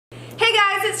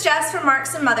it's Jess from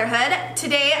Marks and Motherhood.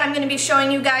 Today I'm going to be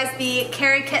showing you guys the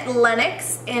Kerikit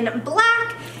Lennox in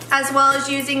black, as well as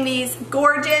using these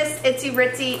gorgeous itsy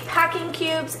ritzy packing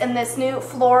cubes in this new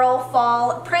floral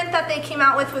fall print that they came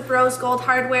out with rose gold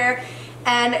hardware,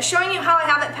 and showing you how I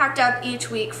have it packed up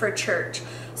each week for church.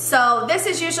 So this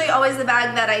is usually always the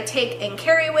bag that I take and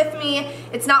carry with me.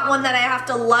 It's not one that I have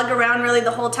to lug around really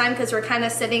the whole time because we're kind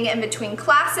of sitting in between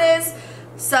classes.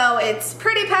 So it's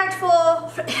pretty packed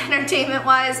full entertainment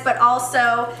wise, but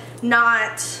also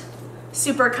not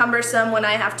super cumbersome when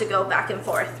I have to go back and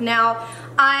forth. Now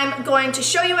I'm going to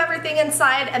show you everything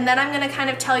inside, and then I'm going to kind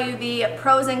of tell you the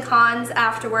pros and cons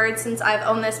afterwards, since I've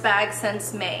owned this bag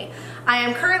since May. I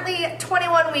am currently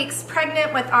 21 weeks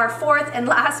pregnant with our fourth and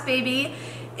last baby.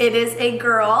 It is a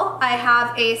girl. I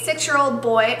have a 6-year-old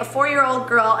boy, a 4-year-old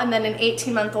girl, and then an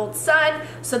 18-month-old son.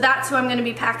 So that's who I'm going to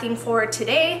be packing for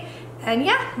today. And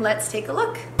yeah, let's take a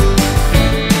look.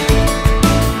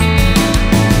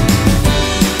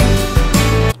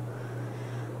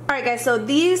 Alright guys, so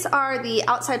these are the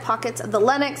outside pockets of the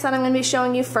Lennox that I'm going to be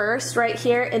showing you first. Right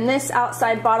here in this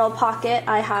outside bottle pocket,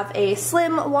 I have a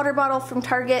slim water bottle from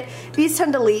Target. These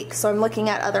tend to leak, so I'm looking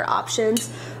at other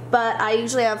options. But I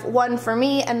usually have one for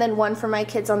me and then one for my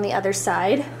kids on the other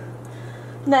side.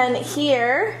 Then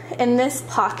here in this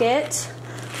pocket,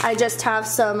 I just have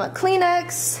some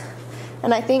Kleenex.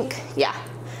 And I think, yeah,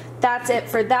 that's it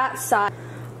for that side.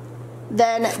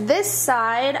 Then this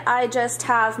side, I just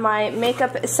have my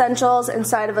makeup essentials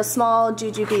inside of a small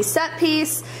Jujubee set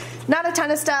piece. Not a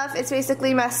ton of stuff. It's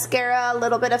basically mascara, a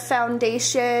little bit of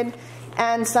foundation,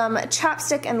 and some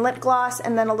chapstick and lip gloss,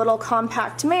 and then a little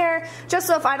compact mirror. Just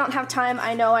so if I don't have time,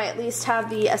 I know I at least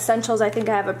have the essentials. I think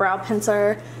I have a brow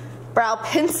pencil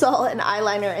and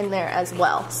eyeliner in there as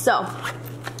well. So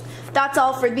that's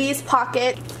all for these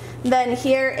pockets. Then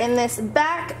here in this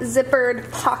back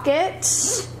zippered pocket,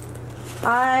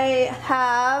 I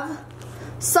have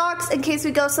socks in case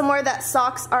we go somewhere that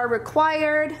socks are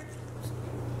required.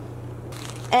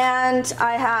 And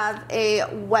I have a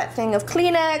wet thing of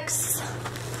Kleenex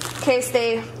in case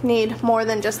they need more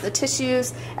than just the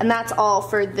tissues. And that's all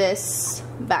for this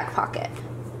back pocket.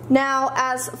 Now,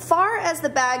 as far as the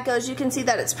bag goes, you can see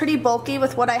that it's pretty bulky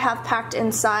with what I have packed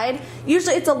inside.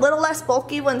 Usually it's a little less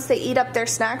bulky once they eat up their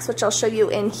snacks, which I'll show you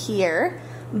in here.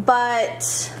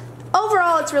 But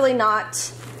overall, it's really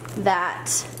not that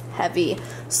heavy.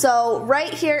 So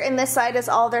right here in this side is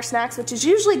all their snacks, which is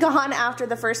usually gone after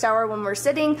the first hour when we're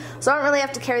sitting. So I don't really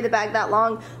have to carry the bag that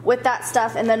long with that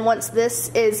stuff. And then once this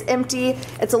is empty,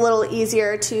 it's a little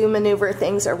easier to maneuver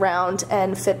things around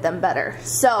and fit them better.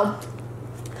 So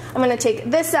I'm going to take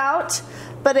this out,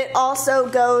 but it also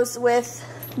goes with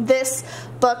this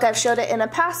book. I've showed it in a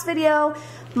past video.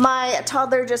 My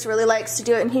toddler just really likes to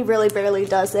do it, and he really barely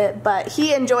does it, but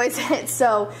he enjoys it.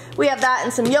 So we have that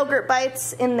and some yogurt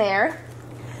bites in there.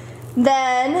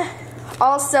 Then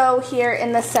also here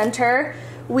in the center,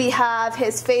 we have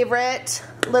his favorite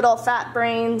little Fat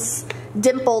Brains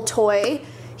dimple toy.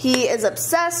 He is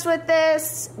obsessed with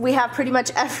this. We have pretty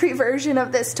much every version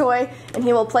of this toy, and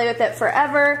he will play with it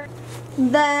forever.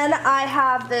 Then I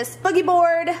have this boogie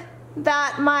board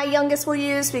that my youngest will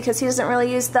use because he doesn't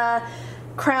really use the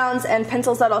crowns and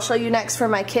pencils that I'll show you next for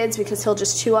my kids because he'll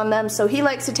just chew on them. So he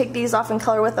likes to take these off and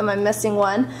color with them. I'm missing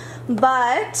one.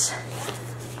 But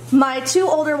my two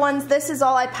older ones, this is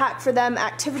all I pack for them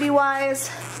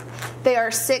activity-wise. They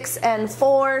are 6 and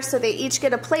 4, so they each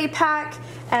get a play pack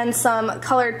and some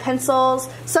colored pencils.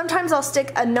 Sometimes I'll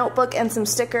stick a notebook and some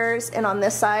stickers in on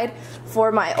this side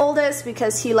for my oldest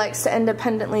because he likes to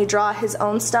independently draw his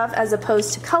own stuff as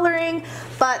opposed to coloring.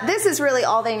 But this is really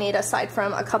all they need aside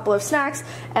from a couple of snacks,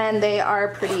 and they are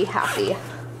pretty happy.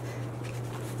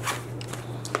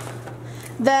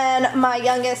 Then my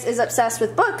youngest is obsessed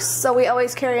with books, so we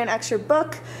always carry an extra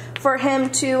book for him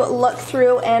to look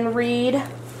through and read.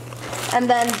 And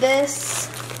then this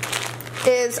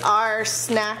is our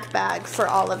snack bag for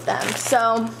all of them.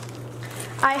 So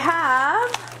I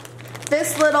have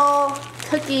this little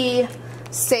cookie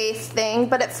safe thing,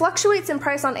 but it fluctuates in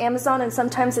price on Amazon, and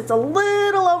sometimes it's a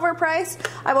little overpriced.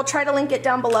 I will try to link it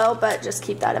down below, but just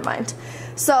keep that in mind.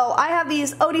 So I have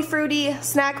these Oaty Fruity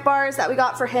snack bars that we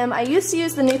got for him. I used to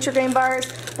use the Nutri-Grain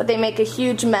bars, but they make a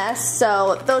huge mess,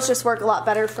 so those just work a lot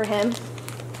better for him.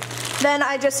 Then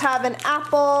I just have an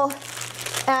apple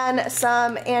and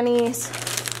some Annie's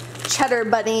cheddar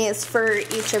bunnies for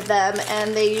each of them,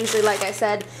 and they usually, like I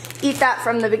said, eat that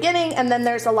from the beginning, and then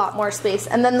there's a lot more space.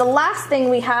 And then the last thing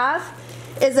we have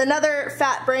is another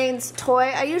Fat Brains toy.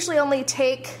 I usually only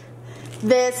take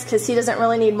this because he doesn't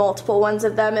really need multiple ones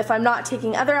of them. If I'm not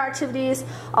taking other activities,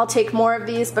 I'll take more of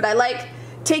these, but I like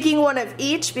taking one of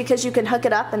each because you can hook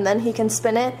it up and then he can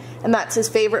spin it, and that's his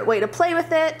favorite way to play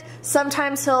with it.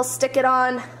 Sometimes he'll stick it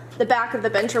on the back of the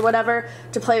bench or whatever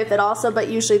to play with it also, but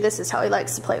usually this is how he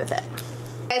likes to play with it.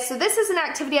 Okay, so this is an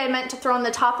activity I meant to throw on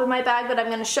the top of my bag, but I'm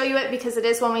going to show you it because it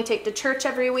is one we take to church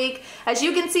every week. As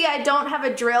you can see, I don't have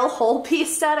a drill hole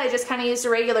piece set. I just kind of used a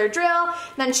regular drill,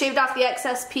 then shaved off the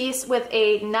excess piece with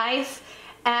a knife.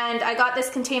 And I got this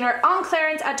container on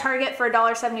clearance at Target for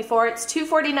 $1.74. It's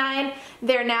 $2.49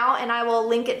 there now, and I will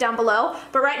link it down below.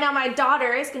 But right now my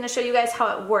daughter is going to show you guys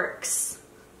how it works.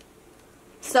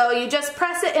 So you just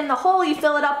press it in the hole, you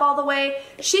fill it up all the way.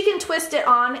 She can twist it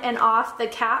on and off the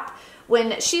cap.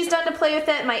 When she's done to play with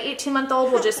it, my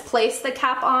 18-month-old will just place the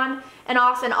cap on and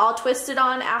off, and I'll twist it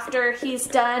on after he's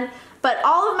done. But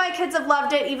all of my kids have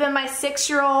loved it, even my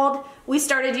 6-year-old. We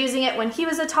started using it when he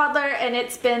was a toddler, and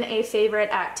it's been a favorite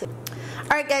activity.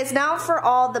 Alright guys, now for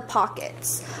all the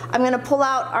pockets. I'm going to pull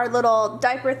out our little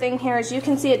diaper thing here. As you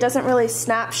can see, it doesn't really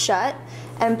snap shut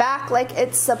and back like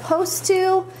it's supposed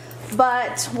to,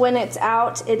 but when it's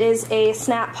out, it is a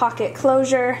snap pocket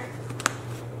closure.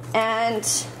 And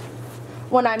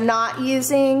when I'm not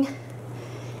using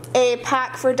a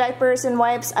pack for diapers and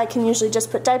wipes, I can usually just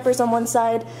put diapers on one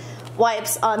side,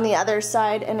 wipes on the other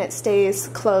side, and it stays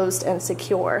closed and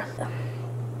secure.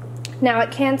 Now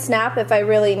it can snap if I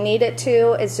really need it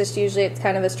to. It's just usually it's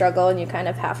kind of a struggle and you kind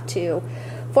of have to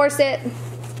force it.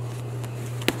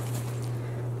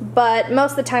 But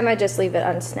most of the time I just leave it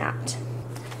unsnapped.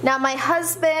 Now my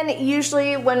husband,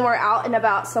 usually when we're out and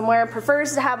about somewhere,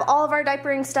 prefers to have all of our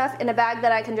diapering stuff in a bag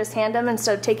that I can just hand him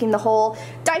instead of taking the whole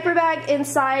diaper bag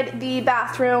inside the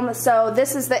bathroom. So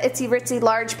this is the Itsy Ritzy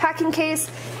large packing case,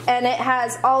 and it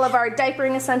has all of our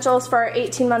diapering essentials for our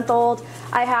 18-month-old.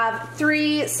 I have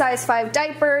 3 size 5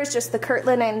 diapers, just the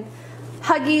Kirtland and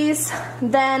Huggies.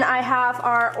 Then I have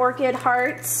our Orchid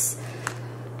Hearts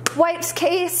wipes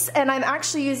case, and I'm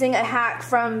actually using a hack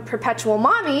from Perpetual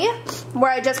Mommy where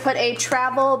I just put a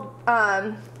travel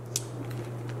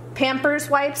Pampers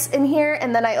wipes in here,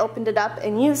 and then I opened it up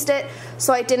and used it,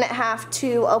 so I didn't have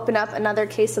to open up another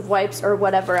case of wipes or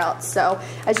whatever else. So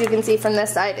as you can see from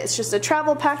this side, it's just a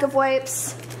travel pack of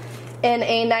wipes in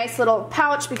a nice little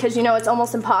pouch, because you know it's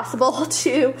almost impossible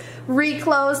to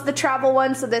reclose the travel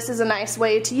one, so this is a nice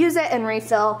way to use it and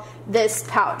refill this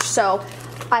pouch. So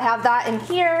I have that in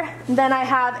here. Then I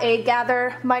have a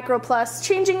Gather Micro Plus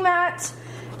changing mat,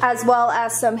 as well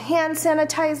as some hand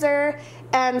sanitizer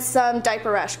and some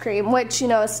diaper rash cream, which you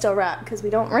know is still wrapped because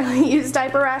we don't really use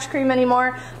diaper rash cream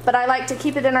anymore, but I like to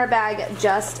keep it in our bag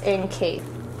just in case.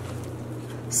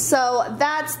 So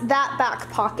that's that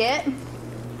back pocket.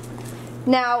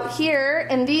 Now here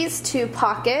in these 2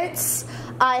 pockets,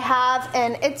 I have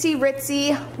an Itsy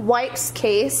Ritzy wipes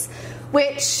case,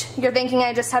 which you're thinking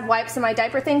I just had wipes in my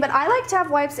diaper thing, but I like to have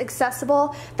wipes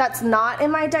accessible that's not in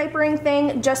my diapering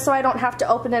thing, just so I don't have to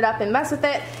open it up and mess with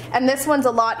it. And this one's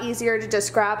a lot easier to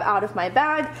just grab out of my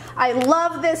bag. I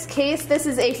love this case. This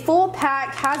is a full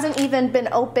pack, hasn't even been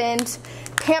opened,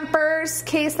 Pampers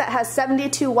case that has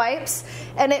 72 wipes,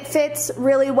 and it fits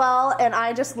really well, and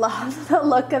I just love the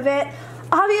look of it.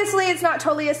 Obviously it's not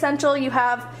totally essential. You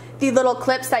have the little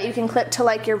clips that you can clip to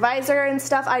like your visor and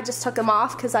stuff. I just took them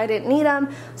off because I didn't need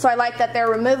them, so I like that they're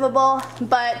removable,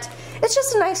 but it's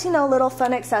just a nice, you know, little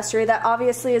fun accessory that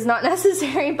obviously is not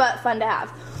necessary but fun to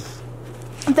have.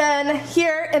 Then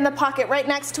here in the pocket right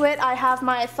next to it, I have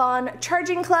my Thon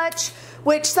charging clutch,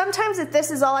 which sometimes if this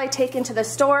is all I take into the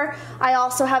store, I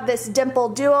also have this Dimple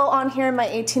Duo on here. My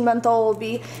 18-month-old will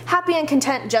be happy and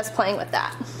content just playing with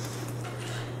that.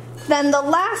 Then the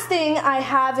last thing I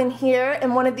have in here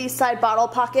in one of these side bottle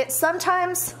pockets,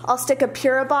 sometimes I'll stick a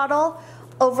Pura bottle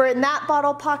over in that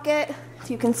bottle pocket, if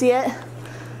you can see it,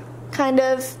 kind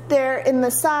of there in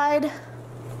the side.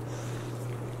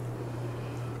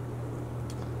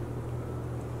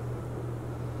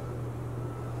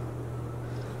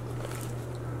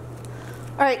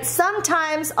 Alright,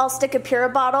 sometimes I'll stick a Pura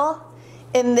bottle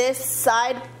in this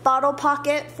side bottle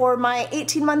pocket for my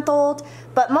 18-month-old,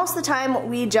 but most of the time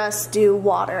we just do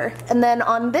water. And then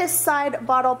on this side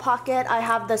bottle pocket, I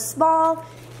have the small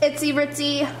Itsy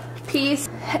Ritzy piece,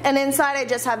 and inside I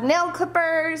just have nail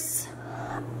clippers,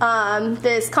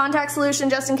 this contact solution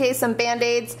just in case, some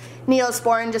band-aids,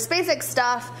 Neosporin, just basic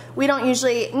stuff. We don't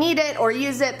usually need it or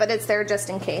use it, but it's there just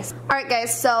in case. Alright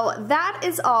guys, so that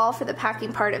is all for the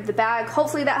packing part of the bag.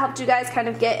 Hopefully that helped you guys kind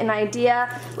of get an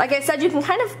idea. Like I said, you can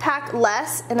kind of pack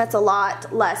less, and it's a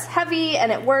lot less heavy,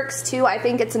 and it works too. I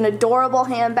think it's an adorable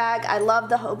handbag. I love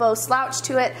the hobo slouch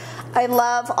to it. I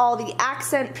love all the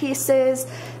accent pieces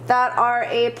that are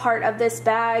a part of this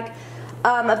bag.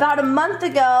 About a month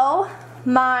ago,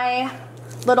 my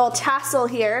little tassel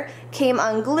here came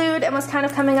unglued and was kind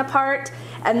of coming apart.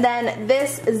 And then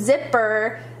this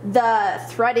zipper, the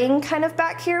threading kind of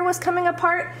back here was coming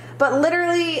apart. But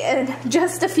literally in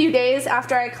just a few days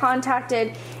after I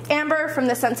contacted Amber from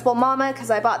the Sensible Mama, because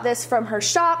I bought this from her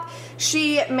shop,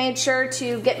 she made sure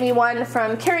to get me one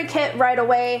from Kerikit right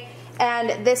away,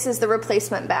 and this is the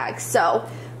replacement bag. So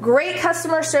great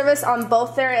customer service on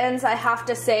both their ends, I have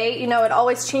to say. You know, it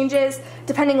always changes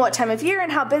depending what time of year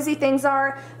and how busy things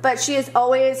are, but she is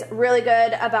always really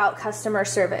good about customer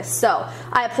service. So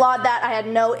I applaud that. I had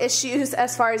no issues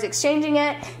as far as exchanging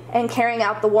it and carrying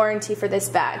out the warranty for this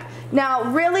bag. Now,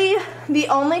 really, the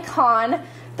only con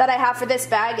that I have for this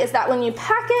bag is that when you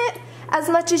pack it as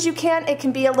much as you can, it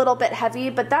can be a little bit heavy,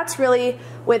 but that's really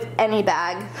with any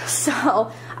bag.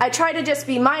 So I try to just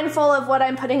be mindful of what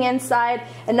I'm putting inside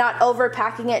and not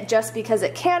overpacking it just because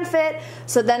it can fit,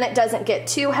 so then it doesn't get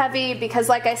too heavy, because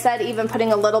like I said, even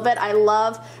putting a little bit, I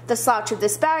love the slouch of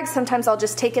this bag. Sometimes I'll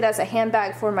just take it as a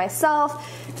handbag for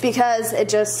myself because it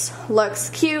just looks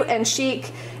cute and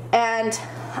chic and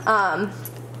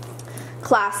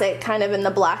classic, kind of in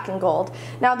the black and gold.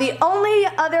 Now, the only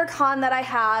other con that I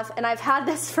have, and I've had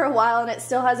this for a while and it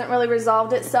still hasn't really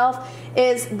resolved itself,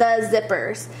 is the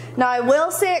zippers. Now, I will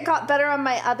say it got better on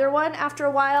my other one after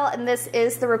a while, and this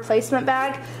is the replacement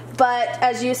bag, but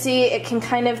as you see, it can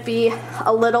kind of be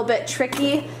a little bit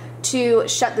tricky to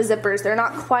shut the zippers. They're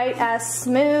not quite as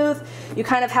smooth. You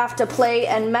kind of have to play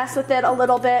and mess with it a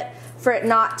little bit for it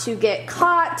not to get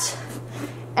caught.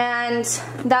 And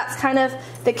that's kind of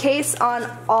the case on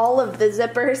all of the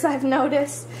zippers, I've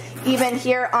noticed. Even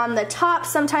here on the top,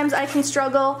 sometimes I can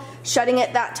struggle shutting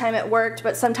it. That time it worked,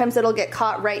 but sometimes it'll get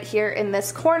caught right here in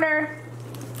this corner.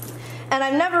 And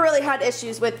I've never really had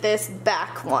issues with this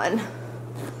back one.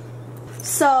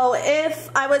 So if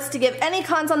I was to give any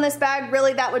cons on this bag,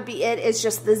 really that would be it. It's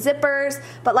just the zippers.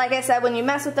 But like I said, when you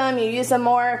mess with them, you use them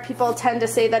more. People tend to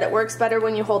say that it works better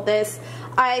when you hold this.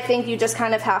 I think you just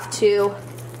kind of have to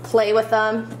play with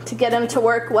them to get them to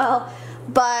work well.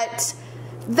 But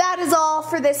that is all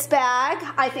for this bag.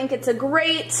 I think it's a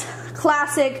great,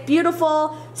 classic,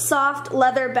 beautiful, soft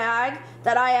leather bag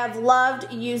that I have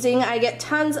loved using. I get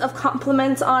tons of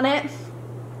compliments on it.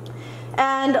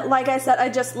 And like I said, I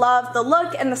just love the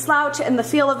look and the slouch and the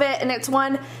feel of it, and it's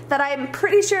one that I'm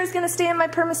pretty sure is going to stay in my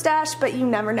perma stash, but you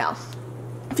never know.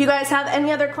 If you guys have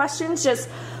any other questions, just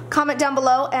comment down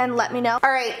below and let me know.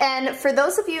 Alright, and for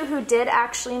those of you who did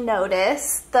actually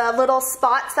notice, the little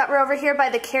spots that were over here by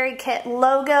the Kerikit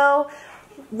logo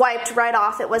wiped right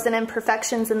off. It wasn't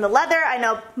imperfections in the leather. I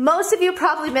know most of you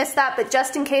probably missed that, but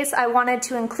just in case, I wanted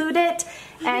to include it.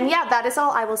 And yeah, that is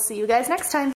all. I will see you guys next time.